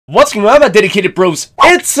What's going on, my dedicated bros?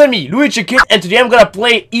 It's me, Luigikid, and today I'm gonna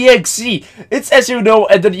play Exe. It's, as you know,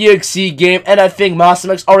 an Exe game, and I think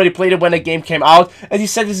Mastermax already played it when the game came out, and he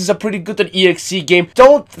said this is a pretty good Exe game.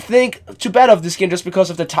 Don't think too bad of this game just because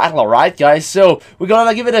of the title, alright, guys? So, we're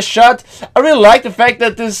gonna give it a shot. I really like the fact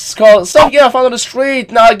that this is called something I found on the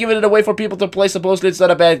street. Now I'm giving it away for people to play. Supposedly it's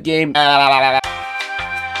not a bad game.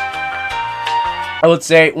 I would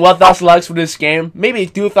say 1,000 likes for this game, maybe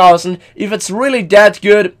 2,000 if it's really that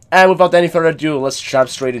good. And without any further ado, let's jump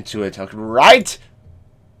straight into it. Okay, right?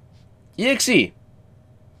 Exe.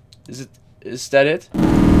 Is that it?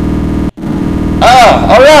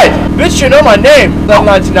 Ah, alright. Bitch, you know my name. Level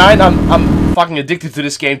 99. I'm fucking addicted to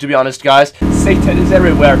this game, to be honest, guys. Satan is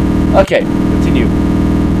everywhere. Okay, continue.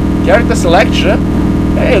 Character selection.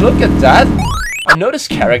 Hey, look at that. I know this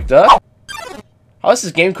character. How's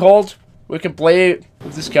this game called? We can play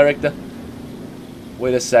with this character.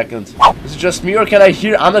 Wait a second. Is it just me or can I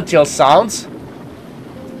hear Undertale sounds?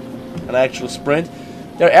 An actual sprint.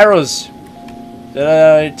 There are arrows.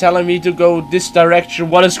 Telling me to go this direction.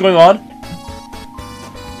 What is going on?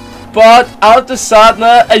 But out of the sudden,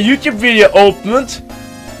 a YouTube video opened.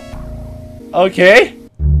 Okay.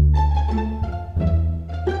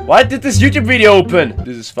 Why did this YouTube video open?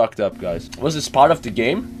 This is fucked up, guys. Was this part of the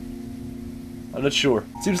game? I'm not sure.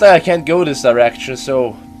 Seems like I can't go this direction,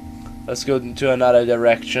 so let's go into another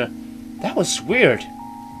direction. That was weird.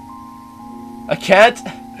 I can't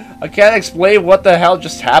explain what the hell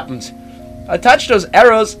just happened. I touched those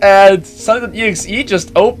arrows and sonic.exe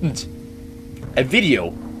just opened a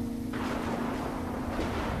video.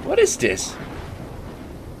 What is this?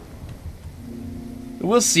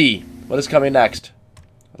 We'll see what is coming next.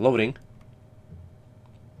 Loading.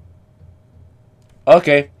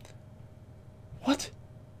 Okay. What?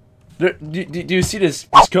 Do you see this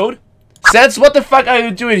code? Sans, what the fuck are you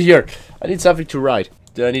doing here? I need something to write.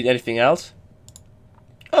 Do I need anything else?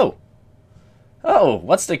 Oh. Oh,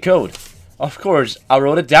 what's the code? Of course, I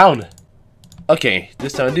wrote it down. Okay,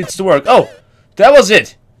 this time it needs to work. Oh, that was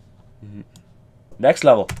it. Next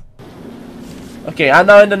level. Okay, I'm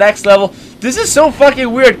now in the next level. This is so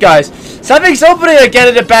fucking weird, guys. Something's opening again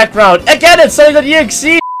in the background. Again, it's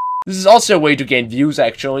sonic.exe. This is also a way to gain views,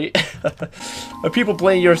 actually. People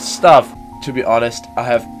playing your stuff. To be honest, I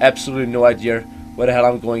have absolutely no idea where the hell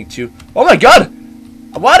I'm going to. Oh my god!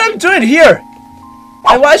 What am I doing here?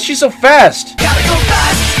 And why is she so fast? Gotta go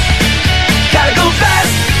fast! Gotta go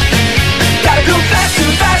fast! Gotta go faster,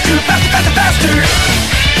 faster, faster, faster,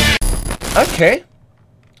 faster! Okay.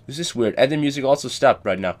 This is weird. And the music also stopped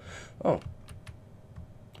right now. Oh.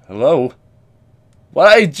 Hello? What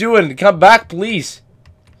are you doing? Come back, please.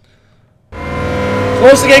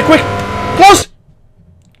 Close the gate, quick! Close!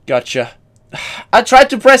 Gotcha. I tried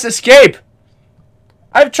to press escape.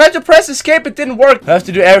 I've tried to press escape, it didn't work. I have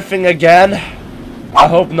to do everything again. I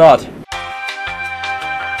hope not.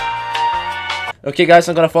 Okay, guys,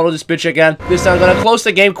 I'm gonna follow this bitch again. This time I'm gonna close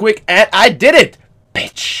the game quick, and I did it!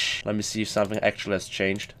 Bitch! Let me see if something actually has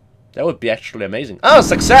changed. That would be actually amazing. Oh,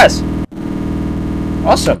 success!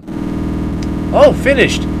 Awesome. Oh,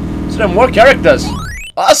 finished. So there are more characters.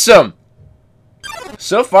 Awesome!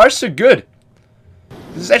 So far, so good.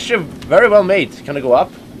 This is actually very well made. Can I go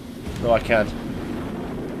up? No, I can't.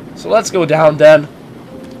 So let's go down then.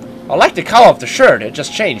 I like the color of the shirt. It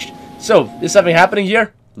just changed. So, is something happening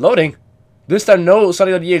here? Loading. This time, no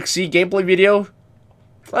sonic.exe gameplay video.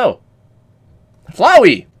 Oh.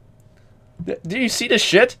 Flowey! Do you see this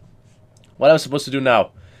shit? What am I supposed to do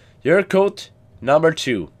now? Your code number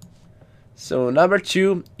 2. So, number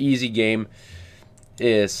 2, easy game,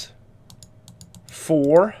 is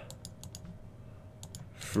 4,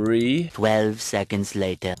 3. 12 seconds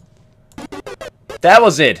later. That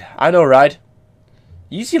was it. I know, right?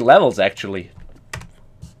 Easy levels, actually.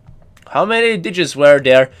 How many digits were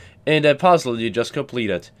there in the puzzle you just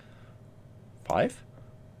completed? 5?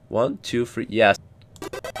 1, 2, 3. Yes.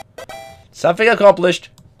 Something accomplished.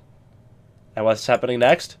 And what's happening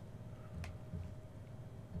next?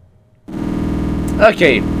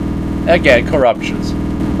 Okay. Again, corruptions.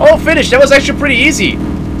 Oh, finished. That was actually pretty easy.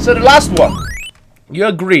 So the last one.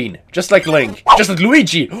 You're green. Just like Link. Just like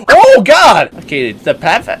Luigi. Oh, God! Okay, did the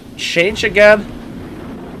path change again?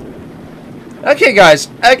 Okay, guys.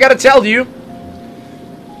 I gotta tell you.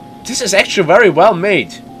 This is actually very well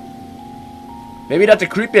made. Maybe not the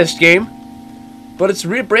creepiest game. But it's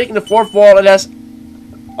really breaking the fourth wall. It has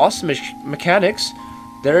awesome mechanics.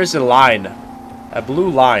 There is a line. A blue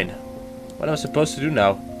line. What am I supposed to do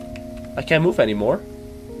now? I can't move anymore.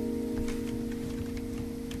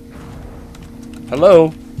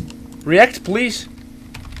 Hello? React, please.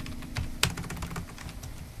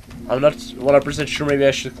 I'm not 100% sure. Maybe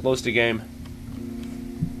I should close the game.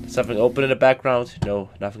 Something open in the background? No,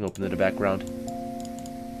 nothing open in the background.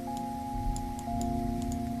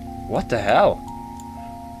 What the hell?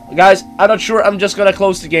 Guys, I'm not sure. I'm just gonna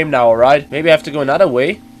close the game now, alright? Maybe I have to go another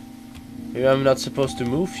way. Maybe I'm not supposed to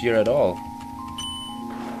move here at all.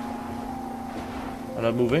 I'm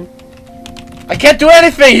not moving. I can't do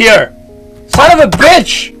anything here! Son of a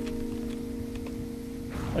bitch!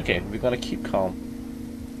 Okay, we're gonna keep calm.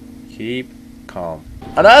 Keep calm.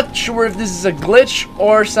 I'm not sure if this is a glitch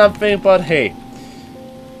or something, but hey.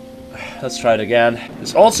 Let's try it again.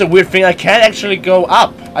 There's also a weird thing. I can't actually go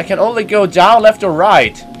up. I can only go down, left, or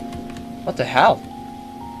right. What the hell?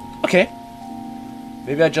 Okay.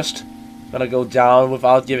 Maybe I just gonna go down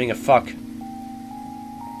without giving a fuck.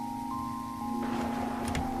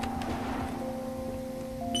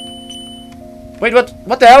 Wait,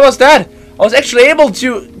 what the hell was that? I was actually able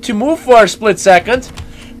to move for a split second.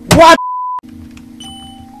 What?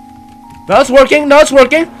 Now it's working. Now it's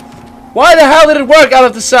working. Why the hell did it work out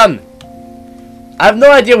of the sun? I have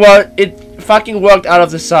no idea why it fucking worked out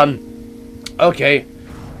of the sun. Okay.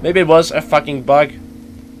 Maybe it was a fucking bug.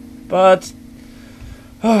 But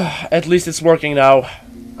at least it's working now.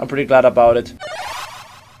 I'm pretty glad about it.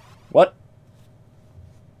 What?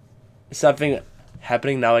 Is something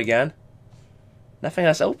happening now again? Nothing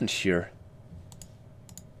has opened here.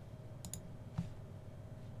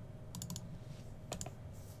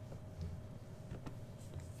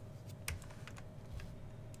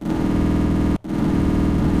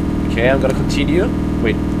 Okay, I'm gonna continue.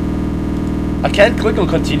 Wait. I can't click on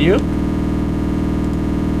continue.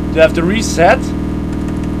 Do I have to reset?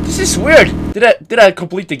 This is weird. Did I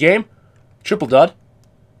complete the game? Triple dot.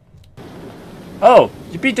 Oh,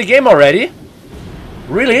 you beat the game already?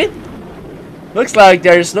 Really? Looks like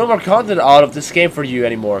there is no more content out of this game for you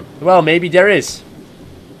anymore. Well, maybe there is.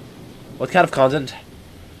 What kind of content?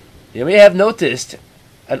 You may have noticed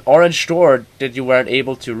an orange door that you weren't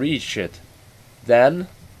able to reach it. Then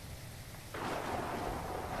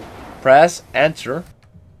press enter.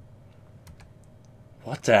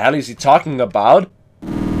 What the hell is he talking about?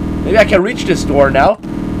 Maybe I can reach this door now.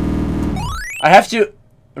 I have to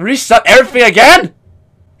restart everything again?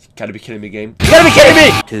 You gotta be kidding me, game. You gotta be kidding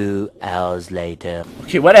me! 2 hours later.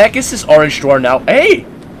 Okay, what the heck is this orange door now? Hey!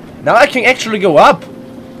 Now I can actually go up.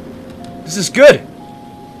 This is good.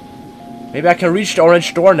 Maybe I can reach the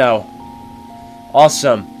orange door now.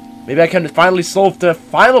 Awesome. Maybe I can finally solve the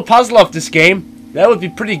final puzzle of this game. That would be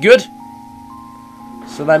pretty good.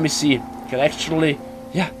 So let me see. Can actually...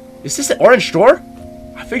 Yeah. Is this the orange door?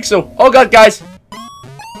 I think so. Oh god, guys.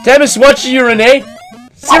 Tam is watching you, Renee.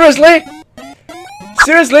 Seriously?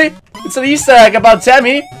 Seriously? It's an Easter egg about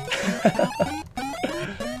Tammy.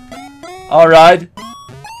 Alright.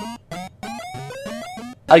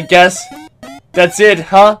 I guess that's it,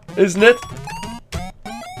 huh? Isn't it?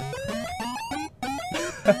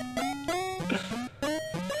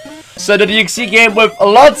 So the .exe game with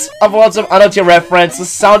lots of annotated references,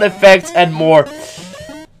 sound effects, and more.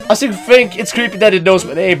 I still think it's creepy that it knows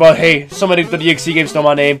my name, but hey, so many .exe games know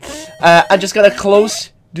my name. I'm just gonna close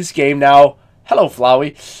this game now. Hello,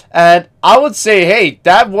 Flowey. And I would say, hey,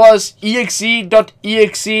 that was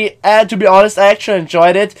Exe.exe, and to be honest, I actually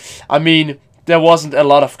enjoyed it. I mean, there wasn't a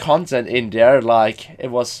lot of content in there, like, it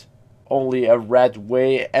was only a red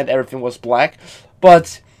way and everything was black.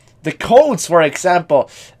 But the codes, for example,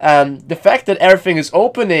 the fact that everything is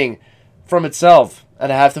opening from itself,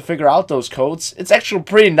 and I have to figure out those codes, it's actually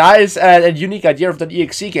pretty nice and unique idea of the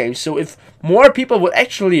 .exe game. So if more people would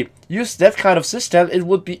actually use that kind of system, it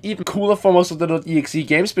would be even cooler for most of the .exe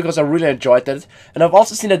games, because I really enjoyed that. And I've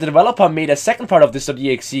also seen that the developer made a second part of this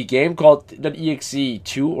 .exe game called .exe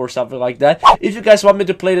 2 or something like that. If you guys want me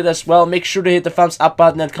to play that as well, make sure to hit the thumbs up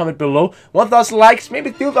button and comment below. 1,000 likes,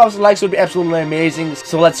 maybe 2,000 likes would be absolutely amazing.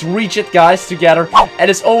 So let's reach it, guys, together. And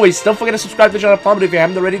as always, don't forget to subscribe to the channel if you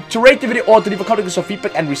haven't already, to rate the video or to leave a comment with some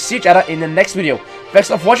feedback, and we see each other in the next video. Thanks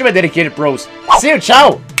for watching, my dedicated bros. See you,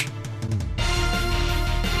 ciao!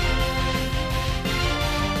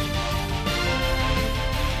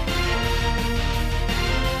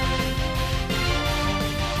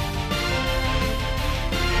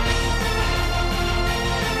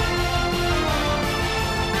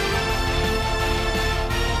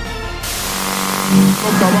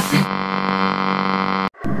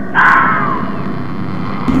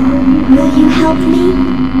 Will you help me?